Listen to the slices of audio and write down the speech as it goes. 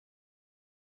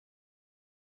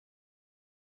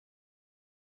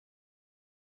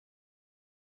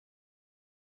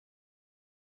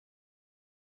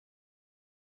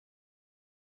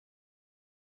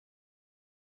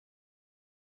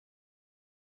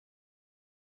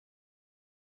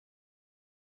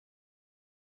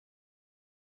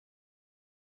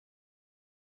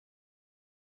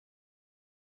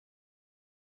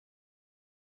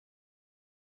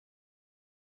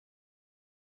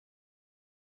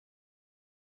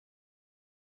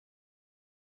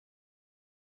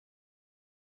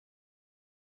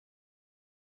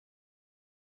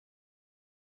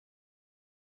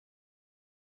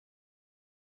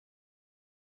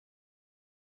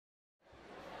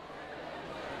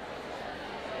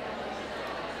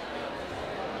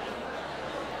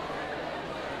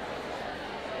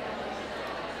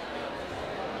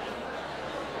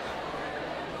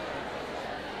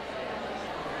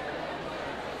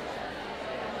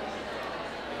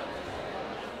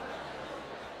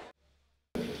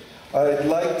I'd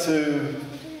like to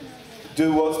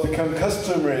do what's become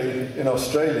customary in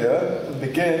Australia and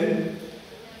begin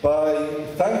by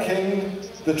thanking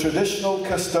the traditional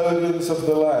custodians of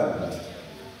the land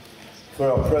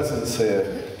for our presence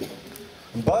here.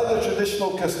 And by the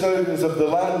traditional custodians of the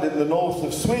land in the north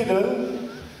of Sweden,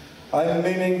 I'm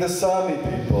meaning the Sami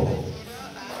people,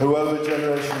 who over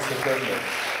generations have done this.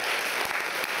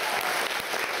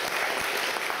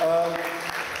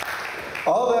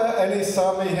 Are there any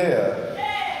Sami here?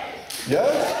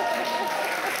 Yes?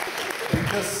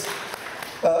 Because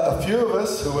a few of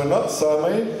us who are not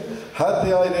Sami had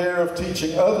the idea of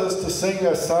teaching others to sing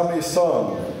a Sami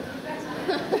song.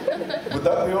 Would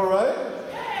that be all right?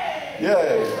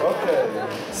 Yay, okay.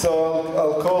 So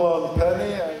I'll call on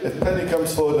Penny. If Penny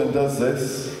comes forward and does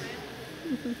this.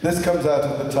 This comes out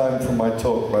at the time from my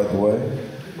talk, by the way.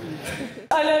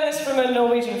 I learned this from a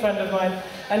Norwegian friend of mine,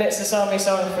 and it's a Sami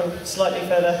song from slightly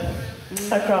further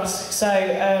across. So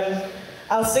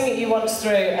I'll sing it you once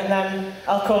through, and then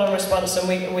I'll call in response, and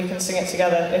we can sing it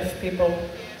together if people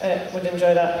would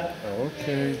enjoy that.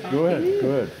 Okay, go ahead, go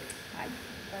ahead.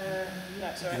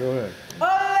 No, sorry. Go ahead.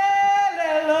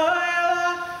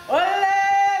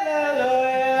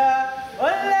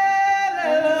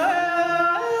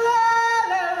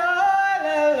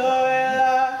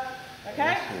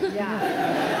 Okay? Yeah.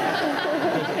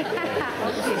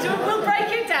 So we'll break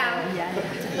it down. Yeah.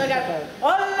 We'll go.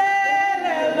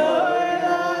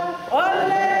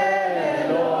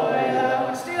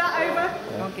 Let's do that over.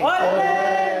 Okay.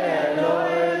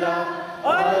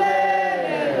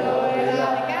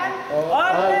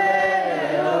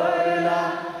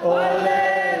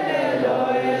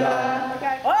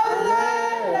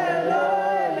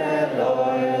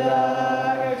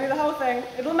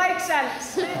 It'll make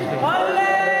sense.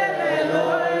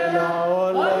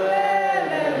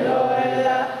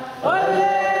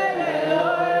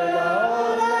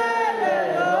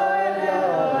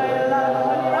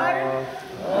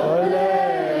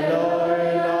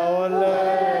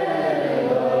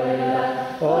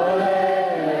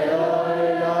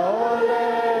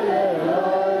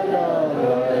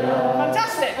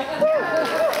 Fantastic.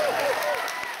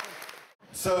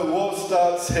 So war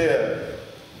starts here.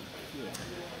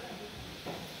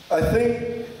 I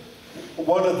think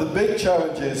one of the big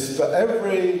challenges for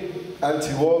every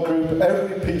anti-war group,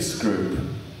 every peace group,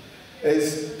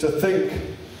 is to think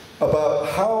about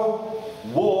how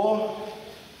war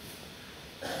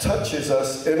touches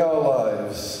us in our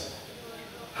lives,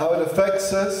 how it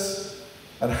affects us,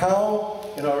 and how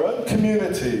in our own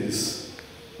communities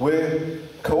we're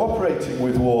cooperating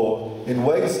with war in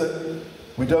ways that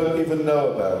we don't even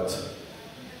know about.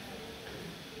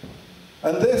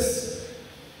 And this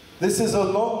is a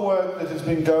long work that has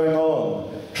been going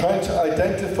on, trying to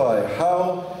identify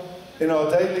how, in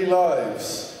our daily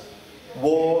lives,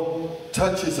 war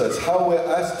touches us, how we're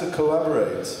asked to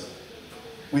collaborate.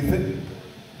 We think,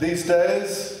 these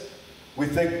days, we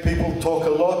think people talk a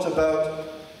lot about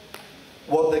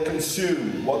what they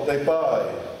consume, what they buy.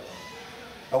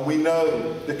 And we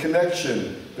know the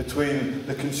connection between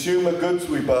the consumer goods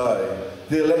we buy,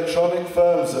 the electronic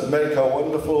firms that make our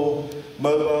wonderful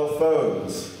mobile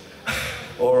phones,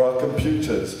 or our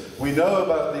computers. We know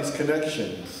about these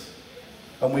connections,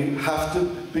 and we have to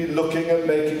be looking at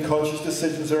making conscious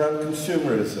decisions around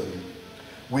consumerism.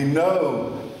 We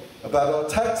know about our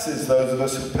taxes, those of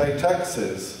us who pay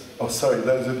taxes. Oh, sorry,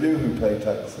 those of you who pay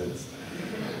taxes.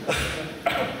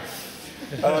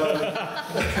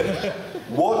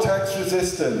 War tax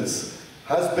resistance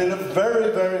has been a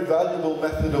very, very valuable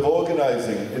method of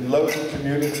organizing in local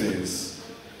communities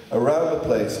around the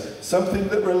place, something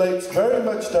that relates very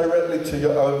much directly to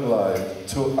your own life,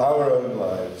 to our own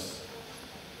lives.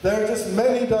 There are just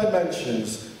many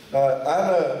dimensions.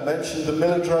 Anna mentioned the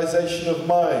militarization of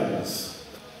minds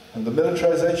and the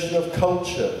militarization of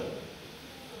culture.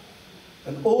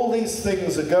 And all these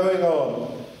things are going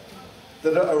on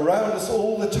that are around us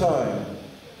all the time.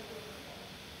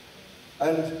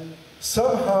 And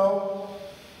somehow,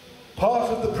 part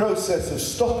of the process of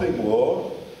stopping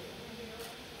war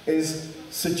is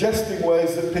suggesting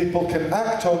ways that people can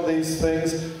act on these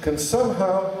things, can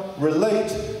somehow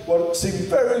relate what seem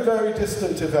very, very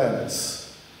distant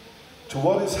events to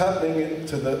what is happening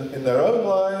in their own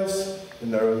lives,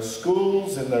 in their own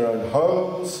schools, in their own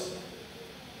homes,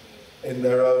 in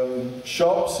their own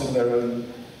shops, in their own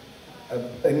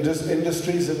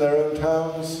industries, in their own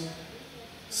towns,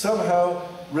 somehow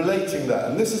relating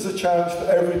that. And this is a challenge for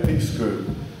every peace group,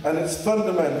 and it's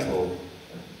fundamental.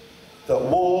 That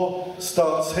war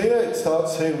starts here, it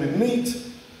starts here we meet,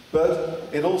 but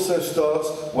it also starts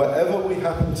wherever we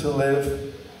happen to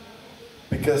live,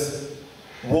 because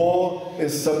War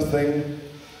is something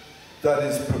that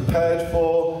is prepared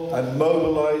for and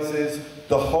mobilizes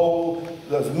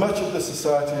as much of the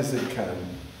society as it can.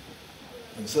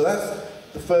 And so that's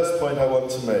the first point I want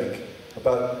to make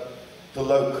about the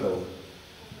local.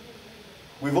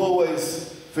 We've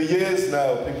always, for years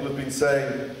now, people have been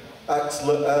saying,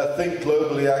 think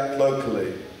globally, act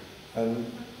locally. And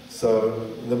so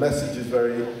the message is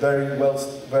very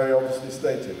obviously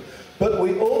stated. But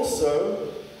we also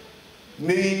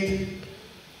need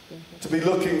to be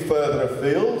looking further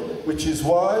afield, which is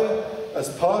why, as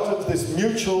part of this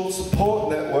mutual support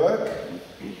network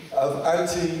of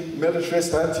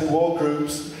anti-militarist, anti-war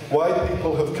groups, why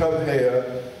people have come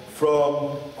here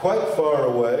from quite far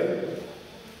away.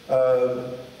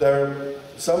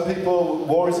 Some people,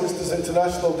 War Resisters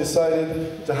International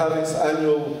decided to have its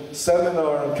annual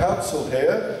seminar and council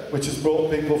here, which has brought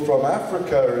people from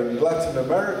Africa and Latin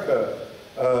America.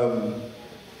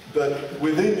 But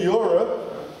within Europe,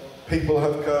 people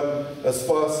have come as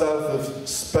far south of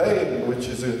Spain, which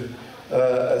is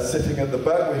sitting at the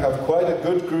back. We have quite a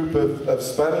good group of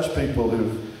Spanish people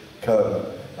who've come.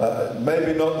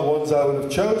 Maybe not the ones I would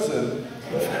have chosen.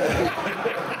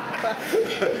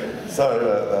 Sorry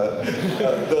about that.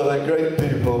 No, they're great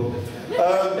people.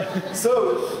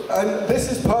 And this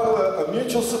is part of a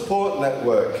mutual support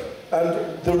network. And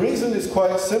the reason is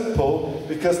quite simple,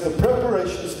 because the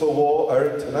preparations for war are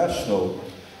international.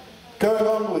 Going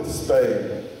on with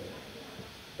Spain.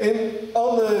 In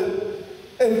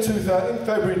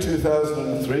February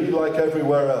 2003, like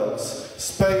everywhere else,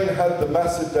 Spain had the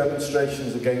massive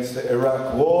demonstrations against the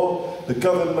Iraq war. The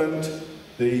government,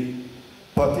 the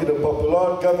Partido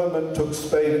Popular government, took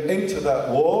Spain into that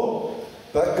war.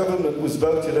 That government was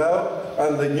voted out,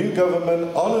 and the new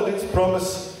government honoured its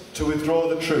promise to withdraw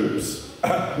the troops.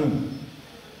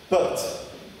 But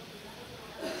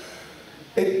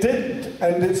it didn't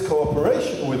end its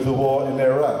cooperation with the war in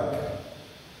Iraq.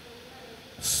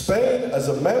 Spain, as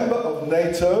a member of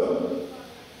NATO,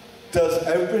 does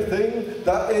everything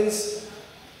that is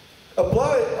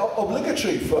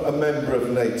obligatory for a member of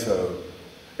NATO.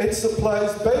 It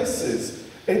supplies bases.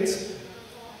 It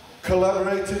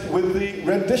collaborated with the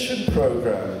rendition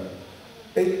program.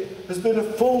 It has been a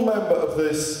full member of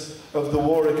the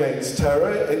war against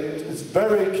terror. It's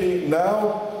very key.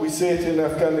 Now we see it in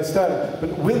Afghanistan.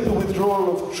 But with the withdrawal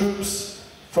of troops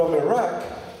from Iraq,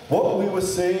 what we were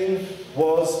seeing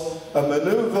was a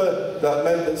maneuver that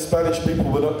meant that Spanish people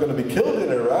were not going to be killed in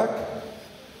Iraq,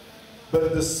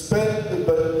 but the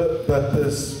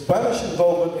Spanish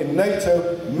involvement in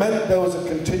NATO meant there was a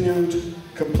continued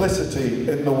complicity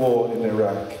in the war in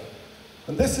Iraq.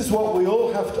 And this is what we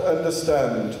all have to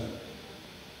understand.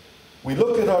 We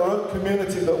look at our own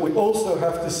community, but we also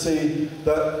have to see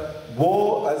that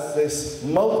war as the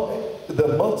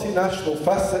multinational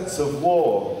facets of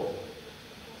war.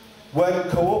 When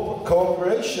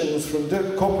corporations from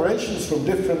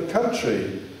different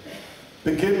countries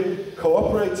begin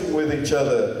cooperating with each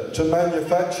other to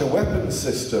manufacture weapons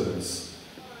systems,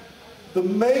 the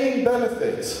main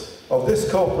benefit of this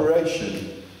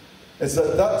cooperation is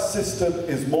that that system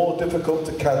is more difficult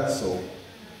to cancel.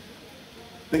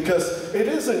 Because it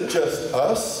isn't just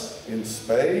us in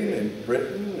Spain, in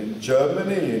Britain, in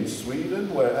Germany, in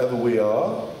Sweden, wherever we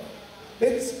are.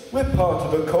 We're part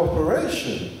of a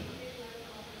corporation.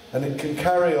 And it can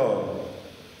carry on.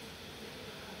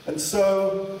 And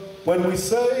so, when we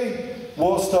say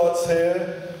war starts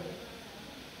here,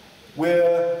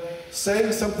 we're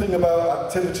saying something about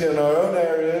activity in our own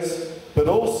areas, but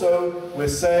also we're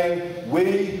saying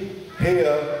we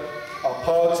here are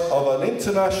part of an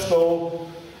international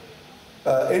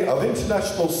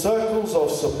circles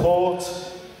of support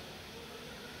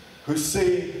who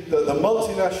see that the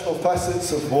multinational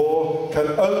facets of war can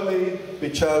only be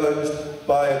challenged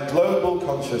by a global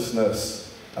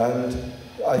consciousness. And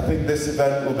I think this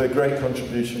event will be a great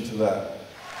contribution to that.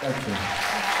 Thank you.